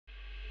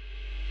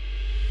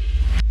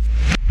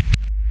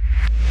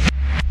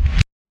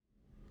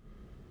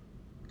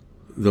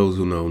Those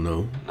who know,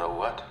 know. Know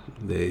what?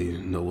 They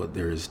know what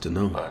there is to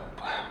know. But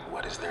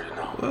what is there to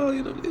know? Well,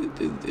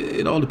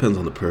 it all depends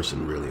on the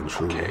person, really and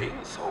truly. Okay,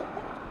 so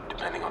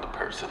depending on the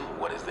person,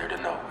 what is there to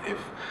know if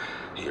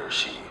he or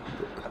she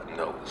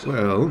knows?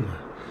 Well,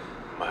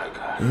 My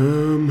God.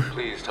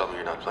 Please tell me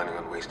you're not planning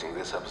on wasting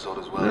this episode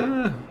as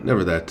well.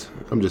 never that.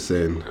 I'm just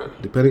saying, Good.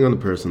 depending on the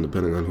person,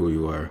 depending on who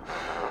you are,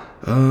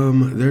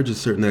 there are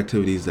just certain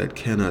activities that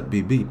cannot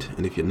be beat.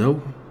 And if you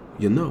know,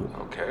 you know.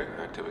 Okay,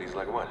 activities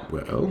like what?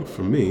 Well,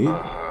 for me,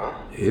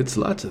 it's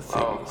lots of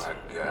Oh things. my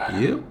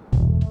God. Yep.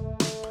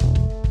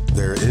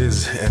 There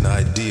is an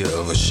idea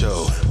of a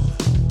show,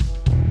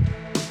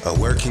 a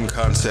working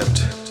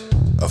concept,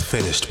 a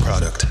finished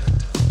product.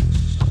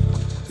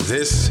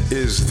 This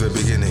is the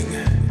beginning,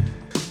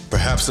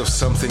 perhaps of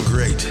something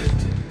great.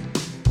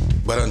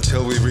 But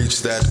until we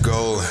reach that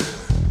goal,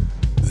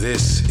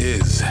 this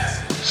is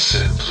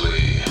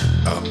Simply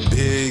a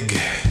big,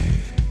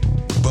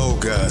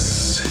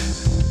 bogus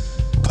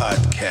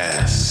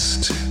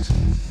podcast.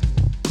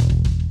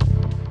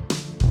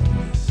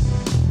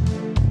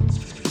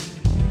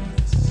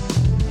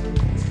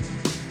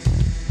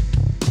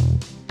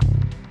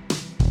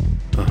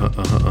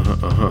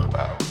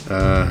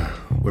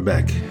 We're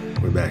back.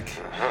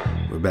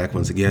 We're back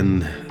once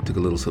again. Took a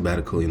little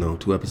sabbatical,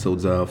 2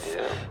 episodes off.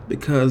 Yeah.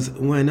 Because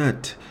why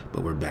not?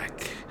 But we're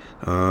back.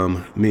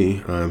 I'm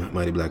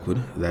Mighty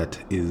Blackwood. That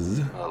is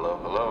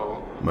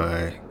hello.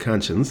 my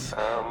conscience.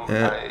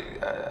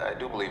 I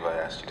do believe I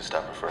asked you to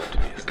stop referring to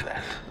me as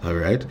that. All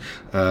right.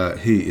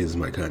 He is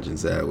my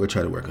conscience. We're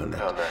trying to work on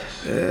that. Oh,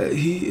 nice.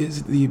 He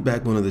is the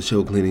backbone of the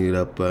show, cleaning it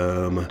up,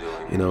 my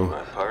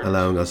part.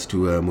 allowing us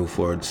to move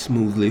forward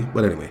smoothly.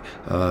 But anyway,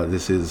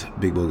 this is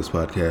Big Bogus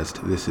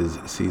Podcast. This is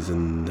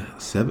season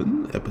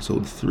 7,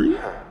 episode 3.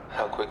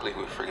 How quickly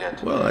we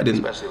forget. Well, I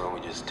didn't- Especially when we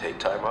just take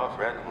time off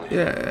randomly.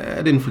 Yeah,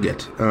 I didn't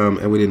forget.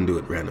 And we didn't do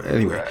it random.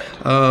 Anyway,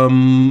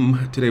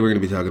 today we're going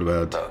to be talking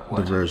about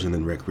what? diversion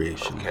and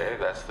recreation. Okay,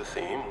 that's the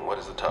theme. What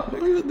is the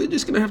topic? Well, they're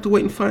just going to have to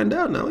wait and find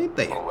out now, ain't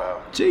they? Oh,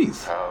 wow.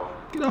 Jeez. How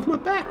Get off my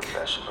back.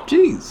 professional.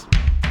 Jeez.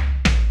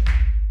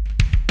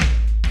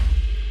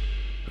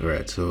 All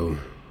right, so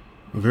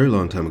a very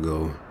long time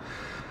ago,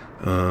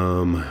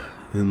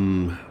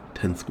 in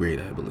 10th grade,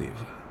 I believe.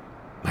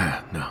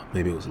 No,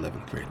 maybe it was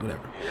 11th grade,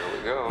 whatever. Here we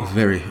A go.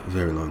 very,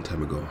 very long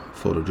time ago,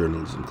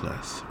 photojournalism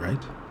class, right?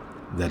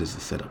 That is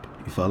the setup.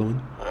 You following?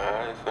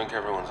 I think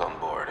everyone's on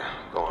board.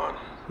 Go on.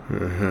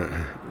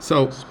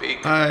 So,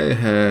 Speak. I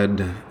had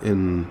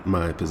in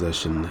my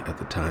possession at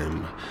the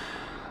time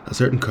a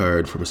certain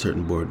card from a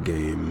certain board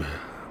game,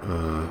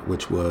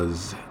 which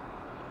was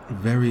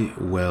very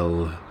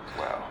well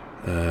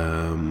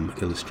Wow.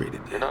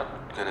 illustrated. You're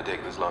not going to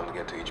take this long to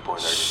get to each point,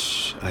 are you?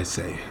 Shh, I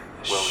say,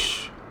 Well-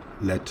 shh.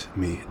 Let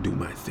me do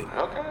my thing.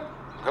 Okay.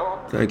 Go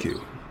on. Thank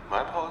you.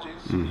 My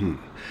apologies.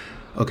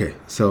 Okay,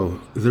 so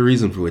the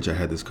reason for which I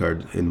had this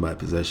card in my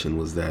possession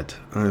was that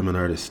I'm an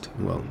artist,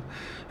 well,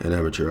 an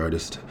amateur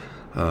artist.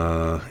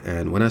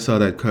 And when I saw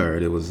that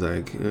card, it was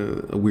like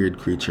a weird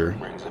creature.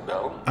 Rings a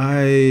bell.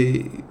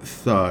 I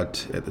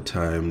thought at the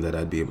time that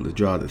I'd be able to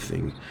draw the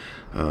thing.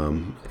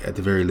 At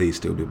the very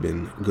least, it would have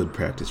been good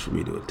practice for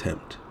me to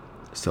attempt.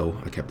 So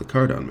I kept the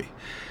card on me.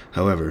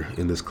 However,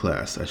 in this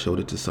class, I showed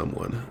it to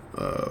someone,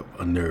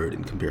 a nerd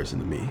in comparison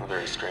to me. A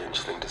very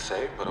strange thing to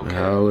say, but okay.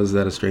 How is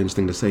that a strange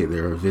thing to say?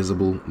 There are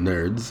visible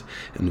nerds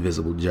and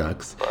visible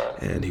jocks,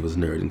 and he was a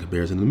nerd in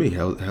comparison to me.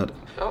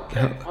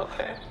 Okay.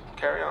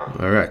 Carry on.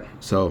 All right,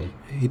 so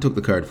he took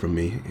the card from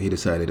me. He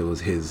decided it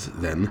was his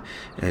then,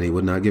 and he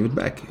would not give it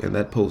back, and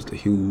that posed a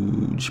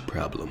huge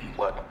problem.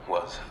 What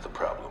was the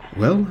problem?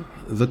 Well,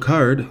 the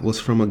card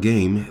was from a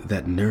game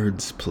that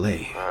nerds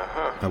play.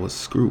 I was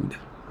screwed.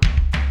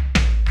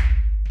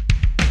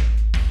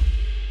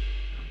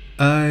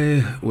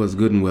 I was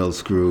good and well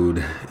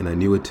screwed, and I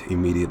knew it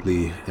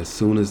immediately as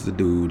soon as the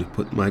dude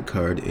put my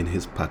card in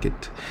his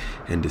pocket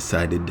and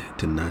decided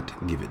to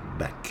not give it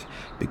back,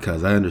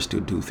 because I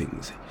understood 2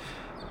 things.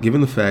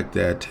 Given the fact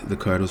that the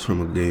card was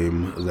from a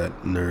game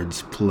that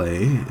nerds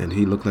play, and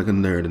he looked like a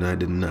nerd and I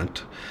did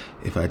not,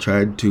 if I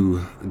tried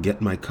to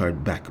get my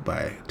card back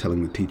by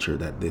telling the teacher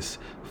that this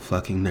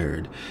fucking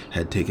nerd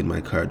had taken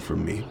my card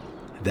from me,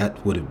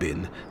 that would have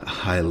been a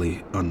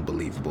highly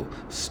unbelievable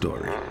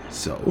story.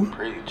 So,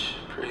 Preach.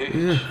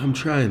 yeah, I'm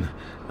trying.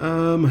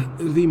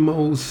 The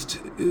most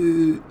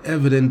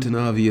evident and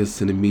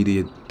obvious and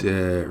immediate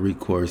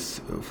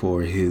recourse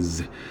for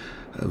his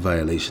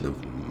violation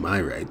of my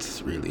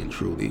rights, really and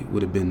truly,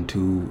 would have been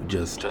to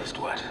Just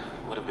what?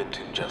 Would have been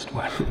to just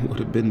what? would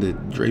have been to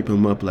drape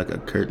him up like a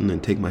curtain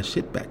and take my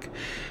shit back.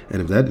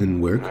 And if that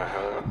didn't work,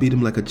 beat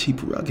him like a cheap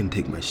rug and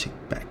take my shit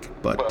back.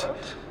 But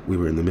we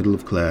were in the middle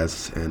of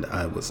class, and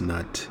I was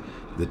not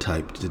the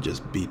type to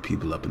just beat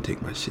people up and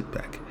take my shit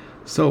back.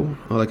 So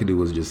all I could do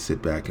was just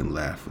sit back and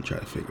laugh and try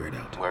to figure it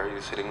out. Where are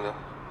you sitting, though?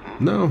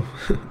 No,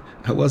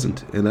 I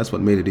wasn't, and that's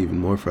what made it even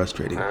more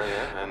frustrating.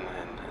 Yeah, and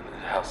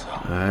how so?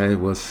 I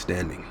was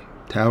standing.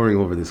 towering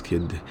over this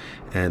kid,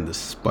 and the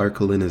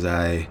sparkle in his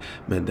eye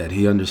meant that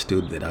he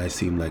understood that I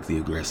seemed like the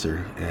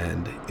aggressor,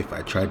 and if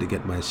I tried to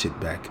get my shit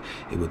back,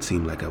 it would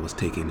seem like I was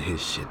taking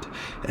his shit,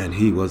 and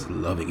he was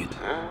loving it.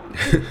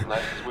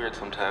 Life is weird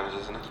sometimes,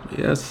 isn't it?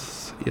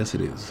 Yes,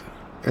 it is.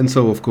 And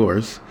so, of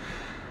course,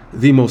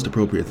 the most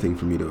appropriate thing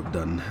for me to have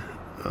done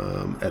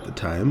at the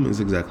time is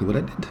exactly what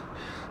I did.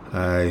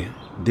 I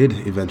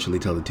did eventually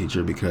tell the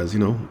teacher because,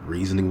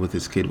 reasoning with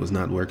this kid was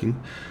not working.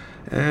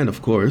 And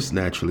of course,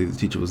 naturally, the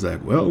teacher was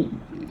like, well,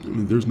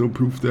 there's no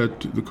proof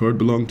that the card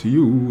belonged to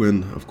you.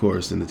 And of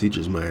course, in the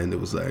teacher's mind, it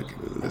was like,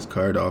 this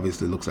card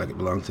obviously looks like it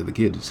belongs to the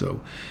kid.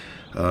 So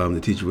the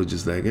teacher was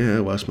just like,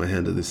 wash my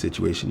hand of this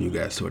situation, you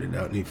guys sorted it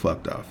out. And he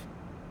fucked off.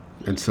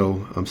 And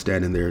so I'm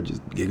standing there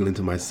just giggling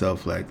to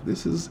myself like,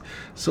 this is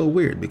so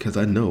weird because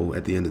I know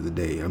at the end of the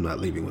day I'm not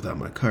leaving without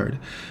my card.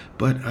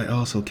 But I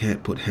also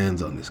can't put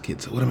hands on this kid.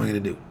 So what am I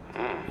going to do?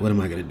 What am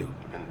I going to do?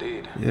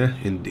 Indeed. Yeah,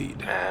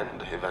 indeed.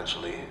 And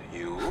eventually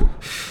you...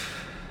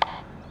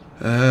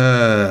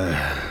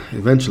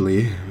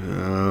 Eventually,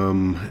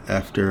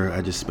 after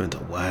I just spent a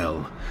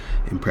while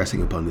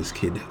impressing upon this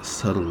kid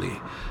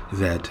subtly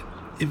that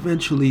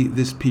eventually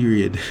this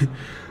period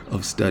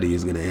of study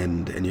is going to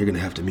end and you're going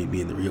to have to meet me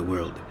in the real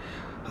world.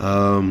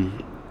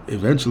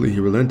 Eventually he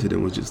relented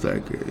and was just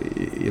like,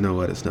 you know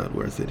what, it's not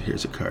worth it.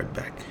 Here's your card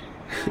back.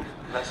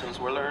 Lessons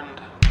were learned.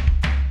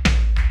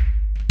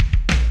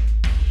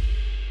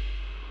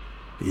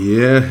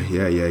 Yeah.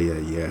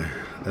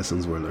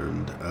 Lessons were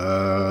learned.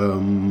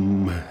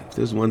 If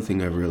there's one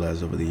thing I've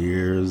realized over the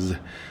years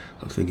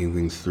of thinking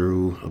things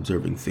through,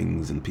 observing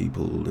things and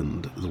people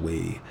and the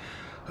way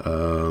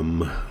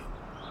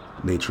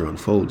nature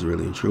unfolds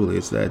really and truly,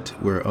 it's that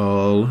we're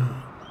all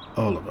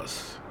of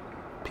us,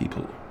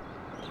 people,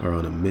 are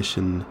on a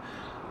mission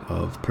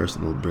of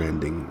personal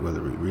branding,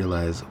 whether we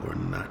realize or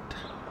not.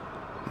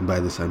 And by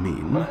this I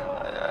mean... Well,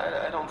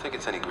 I don't think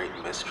it's any great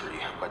mystery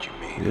what you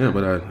mean. Yeah,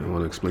 but I want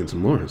to explain some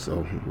more,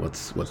 so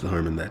what's the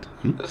harm in that?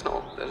 There's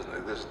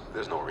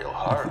no real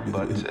harm,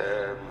 but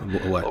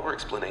what?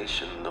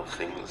 Over-explanation of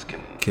things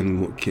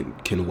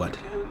can what?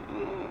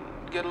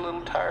 Get a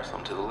little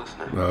tiresome to the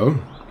listener.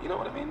 Oh? You know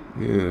what I mean?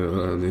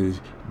 Yeah,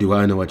 do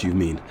I know what you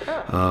mean?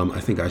 Yeah. I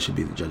think I should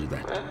be the judge of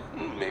that.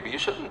 Maybe you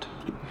shouldn't.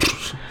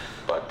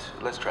 But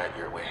let's try it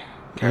your way.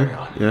 Carry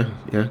on.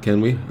 Yeah,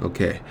 can we?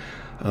 Okay.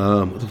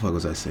 What the fuck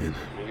was I saying?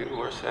 You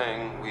were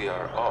saying we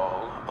are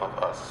all of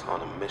us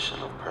on a mission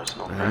of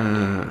personal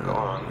branding. Go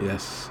on.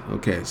 Yes.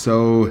 Okay,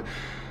 so...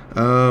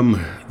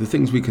 the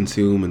things we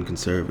consume and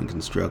conserve and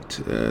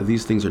construct,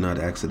 these things are not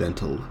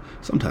accidental.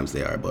 Sometimes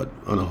they are, but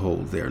on a whole,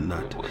 they are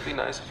not. It would be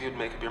nice if you'd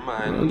make up your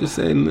mind. I'm just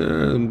saying,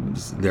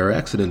 there are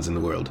accidents in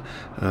the world.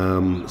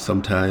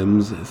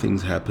 Sometimes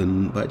things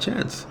happen by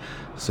chance.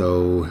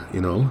 So,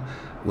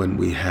 when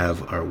we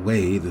have our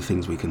way, the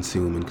things we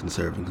consume and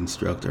conserve and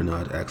construct are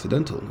not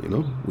accidental,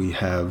 We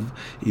have,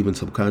 even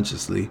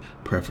subconsciously,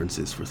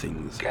 preferences for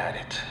things. Got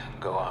it.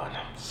 Go on.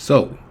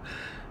 So...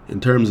 in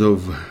terms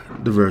of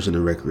diversion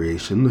and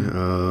recreation,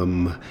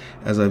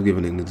 as I've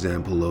given an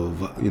example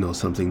of,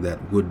 something that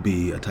would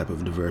be a type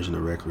of diversion or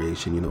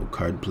recreation,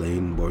 card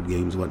playing, board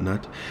games,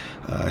 whatnot.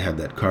 I had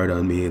that card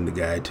on me and the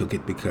guy took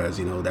it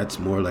because, that's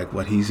more like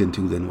what he's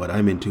into than what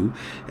I'm into.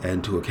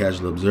 And to a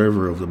casual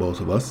observer of the both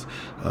of us,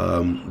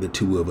 the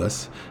two of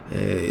us,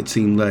 it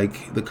seemed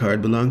like the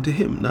card belonged to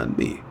him, not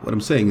me. What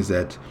I'm saying is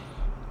that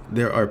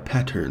there are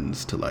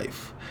patterns to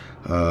life.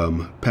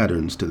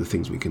 Patterns to the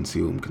things we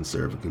consume,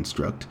 conserve, and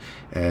construct.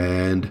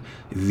 And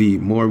the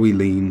more we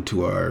lean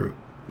to our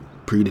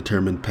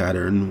predetermined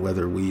pattern,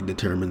 whether we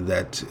determine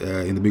that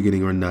in the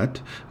beginning or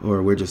not,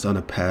 or we're just on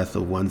a path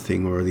of one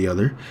thing or the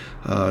other,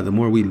 the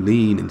more we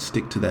lean and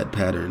stick to that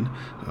pattern,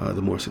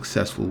 the more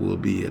successful we'll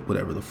be at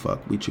whatever the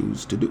fuck we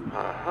choose to do.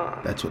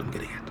 That's what I'm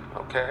getting at.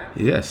 Okay.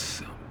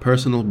 Yes,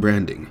 personal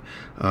branding.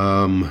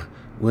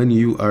 When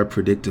you are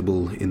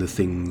predictable in the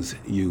things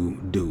you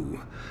do,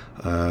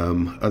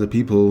 other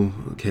people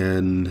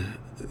can,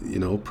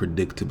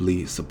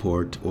 predictably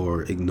support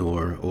or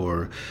ignore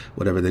or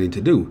whatever they need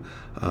to do,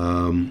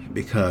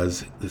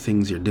 because the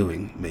things you're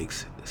doing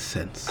makes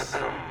sense.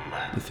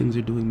 The things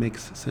you're doing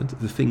makes sense.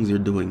 The things you're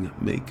doing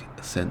make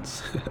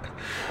sense.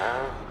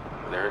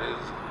 There it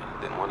is.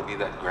 Didn't want to be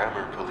that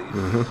grammar police.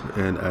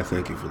 And I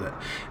thank you for that.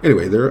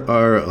 Anyway, there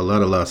are a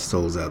lot of lost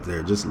souls out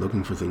there just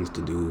looking for things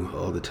to do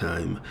all the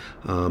time,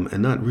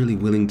 and not really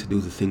willing to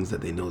do the things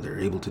that they know they're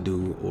able to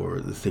do,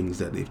 or the things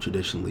that they've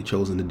traditionally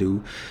chosen to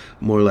do,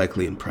 more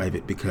likely in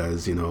private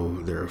because,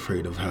 they're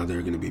afraid of how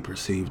they're going to be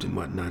perceived and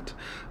whatnot.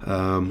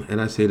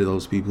 And I say to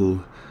those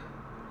people,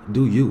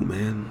 do you,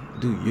 man.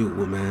 Do you,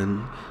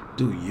 woman.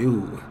 Do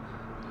you.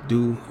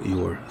 Do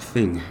your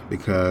thing,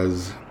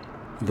 because...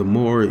 the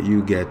more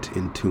you get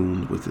in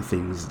tune with the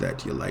things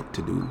that you like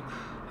to do,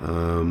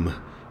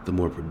 the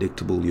more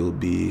predictable you'll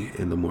be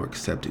and the more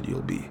accepted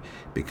you'll be,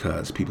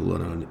 because people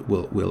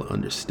will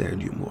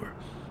understand you more.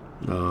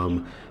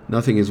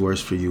 Nothing is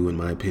worse for you, in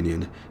my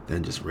opinion,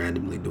 than just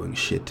randomly doing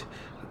shit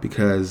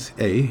because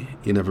A,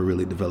 you never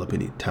really develop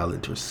any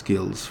talent or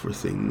skills for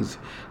things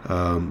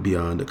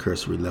beyond a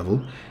cursory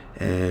level,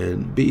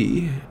 and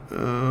B,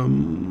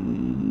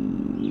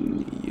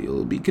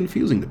 you'll be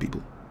confusing to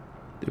people.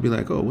 They'll be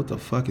like, oh, what the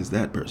fuck is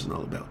that person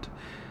all about?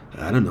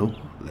 I don't know.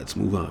 Let's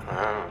move on.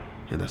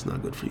 And that's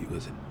not good for you,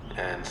 is it?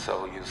 And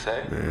so you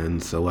say?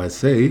 And so I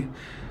say,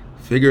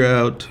 figure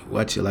out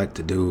what you like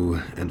to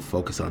do and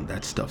focus on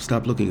that stuff.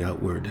 Stop looking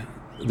outward.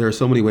 There are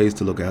so many ways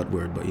to look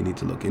outward, but you need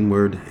to look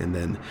inward and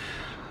then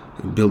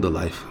build a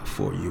life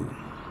for you.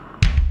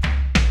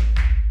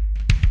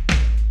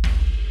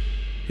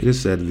 It is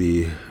said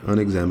the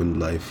unexamined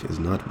life is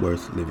not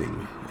worth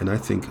living. And I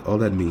think all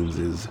that means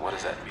is... What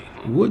does that mean?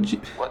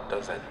 What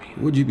does that mean?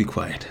 Would you be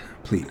quiet,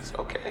 please?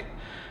 Okay,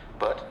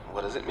 but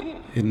what does it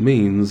mean? It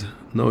means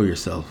know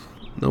yourself.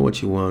 Know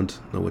what you want,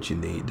 know what you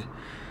need.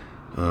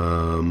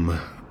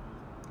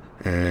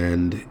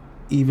 And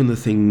even the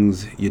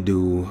things you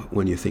do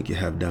when you think you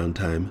have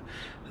downtime,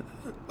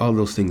 all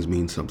those things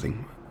mean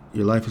something.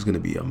 Your life is going to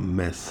be a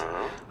mess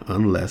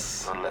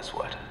unless... Unless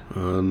what?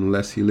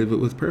 Unless you live it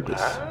with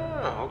purpose.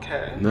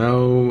 Okay.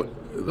 Now,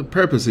 the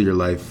purpose of your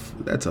life,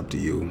 that's up to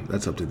you.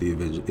 That's up to the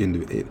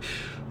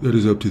that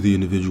is up to the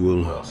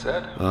individual. Well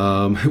said.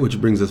 Which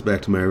brings us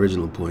back to my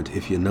original point.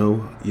 If you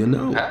know, you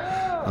know.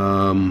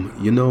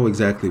 You know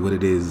exactly what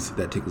it is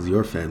that tickles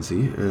your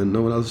fancy, and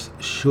no one else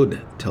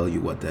should tell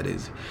you what that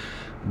is.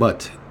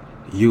 But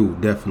you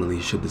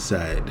definitely should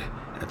decide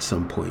at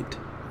some point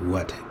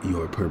what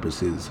your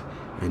purpose is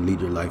and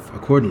lead your life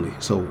accordingly.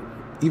 So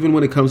even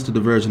when it comes to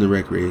diversion and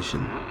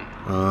recreation,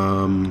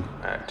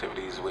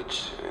 activities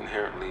which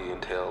inherently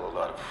entail a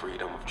lot of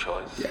freedom of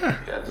choice. Yeah,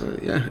 Yes.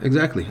 yeah,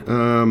 exactly.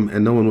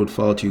 And no one would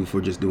fault you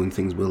for just doing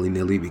things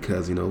willy-nilly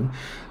because,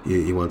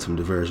 you want some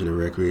diversion and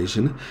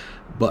recreation.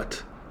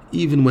 But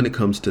even when it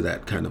comes to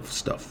that kind of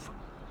stuff,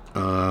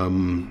 I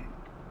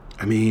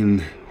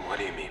mean... What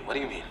do you mean? What do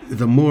you mean?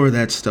 The more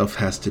that stuff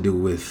has to do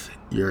with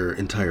your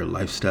entire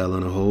lifestyle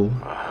on a whole,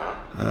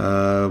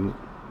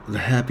 the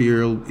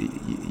happier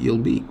you'll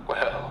be.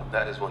 Well,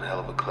 that is one hell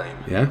of a claim.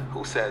 Yeah?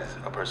 Who says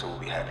a person will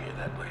be happier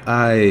that way?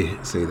 I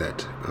say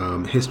that.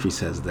 History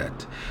says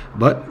that.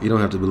 But you don't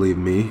have to believe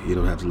me. You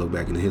don't have to look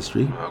back into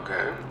history.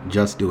 Okay.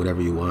 Just do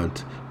whatever you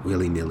want,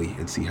 willy-nilly,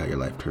 and see how your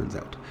life turns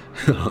out.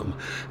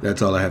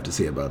 That's all I have to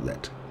say about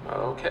that.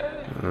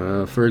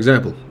 Okay. For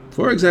example,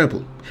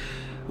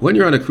 when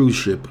you're on a cruise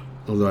ship,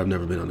 although I've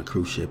never been on a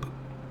cruise ship,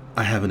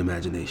 I have an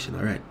imagination,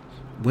 all right?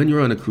 When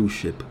you're on a cruise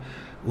ship,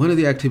 one of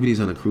the activities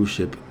on a cruise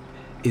ship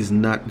is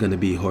not going to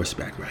be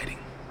horseback riding.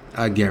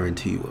 I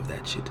guarantee you of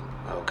that shit.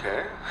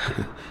 Okay.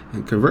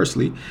 And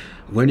conversely,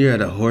 when you're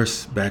at a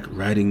horseback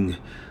riding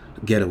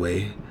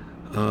getaway,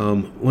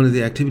 one of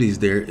the activities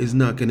there is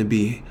not going to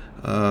be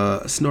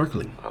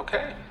snorkeling.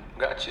 Okay.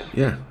 Gotcha.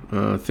 Yeah,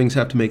 things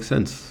have to make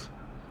sense.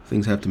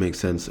 Things have to make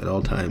sense at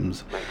all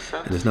times. Makes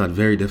sense. And it's not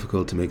very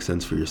difficult to make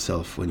sense for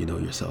yourself when you know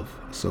yourself.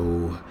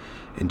 So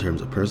in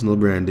terms of personal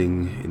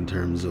branding, in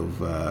terms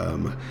of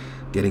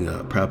getting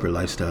a proper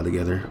lifestyle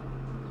together,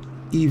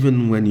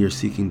 even when you're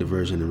seeking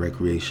diversion and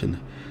recreation,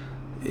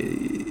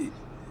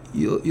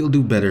 you'll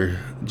do better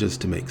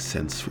just to make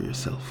sense for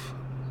yourself.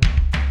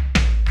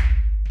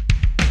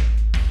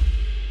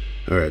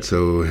 Alright,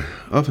 so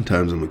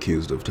oftentimes I'm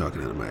accused of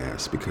talking out of my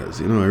ass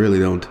because, I really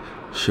don't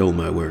show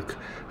my work.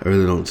 I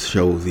really don't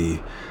show the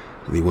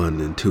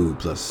 1 and 2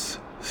 plus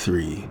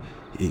 3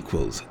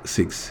 equals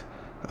 6.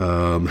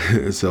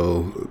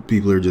 So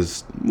people are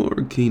just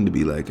more keen to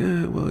be like,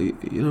 well, you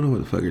don't know what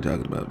the fuck you're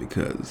talking about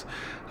because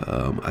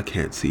I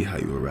can't see how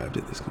you arrived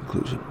at this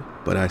conclusion.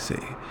 But I say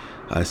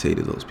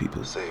to those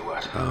people, Say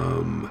what?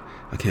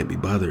 I can't be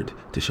bothered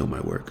to show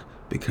my work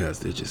because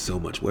there's just so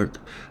much work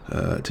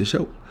to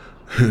show.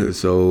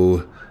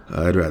 So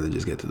I'd rather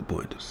just get to the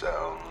point.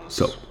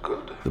 Sounds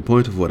good. The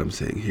point of what I'm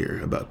saying here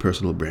about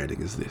personal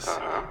branding is this.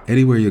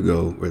 Anywhere you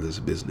go where there's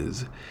a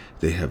business,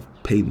 they have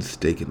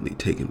painstakingly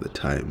taken the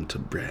time to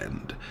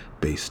brand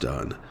based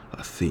on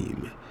a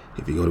theme.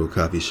 If you go to a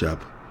coffee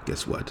shop,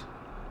 guess what?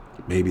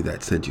 Maybe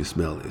that scent you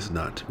smell is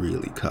not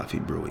really coffee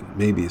brewing.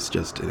 Maybe it's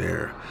just an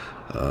air.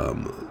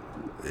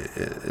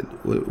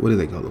 What do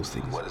they call those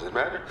things? What does it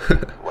matter?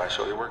 Why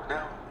show your work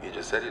now? You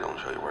just said you don't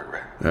show your work,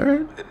 right? All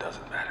right. It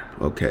doesn't matter.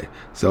 Okay.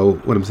 So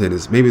what I'm saying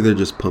is maybe they're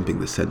just pumping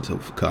the scent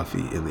of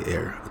coffee in the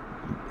air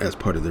as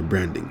part of their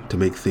branding to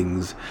make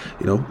things,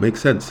 make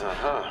sense.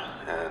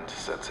 And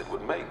sense it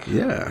would make.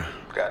 Yeah.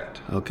 Got it.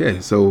 Okay.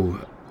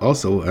 So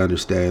also, I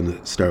understand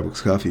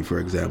Starbucks coffee, for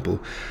example,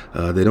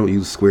 they don't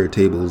use square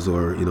tables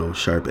or,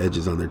 sharp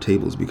edges on their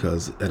tables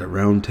because at a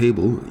round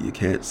table, you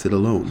can't sit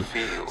alone.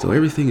 So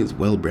everything is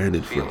well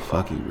branded for a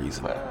fucking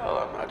reason.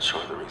 Well, I'm not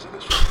sure the reason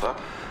is for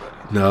fucking,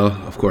 but... No,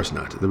 of course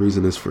not. The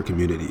reason is for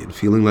community and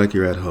feeling like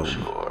you're at home.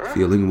 Sure.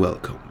 Feeling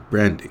welcome.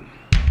 Branding.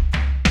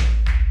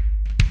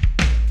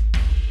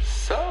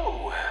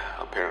 So,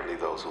 apparently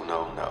those who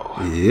know.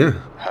 Yeah.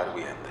 How do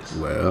we end this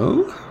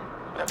Well,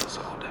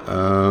 episode?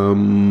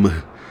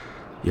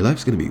 your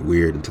life's going to be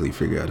weird until you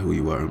figure out who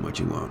you are and what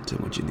you want and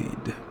what you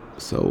need.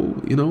 So,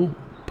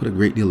 put a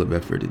great deal of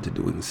effort into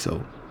doing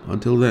so.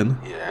 Until then,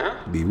 Yeah?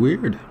 be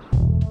weird.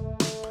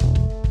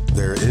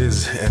 There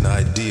is an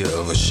idea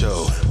of a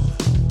show,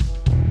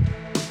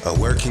 a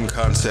working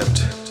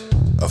concept,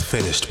 a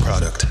finished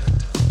product.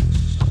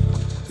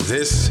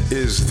 This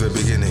is the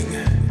beginning,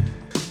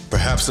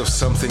 perhaps of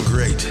something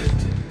great.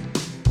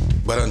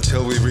 But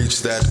until we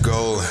reach that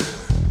goal,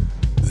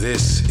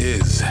 this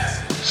is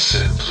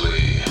Sin.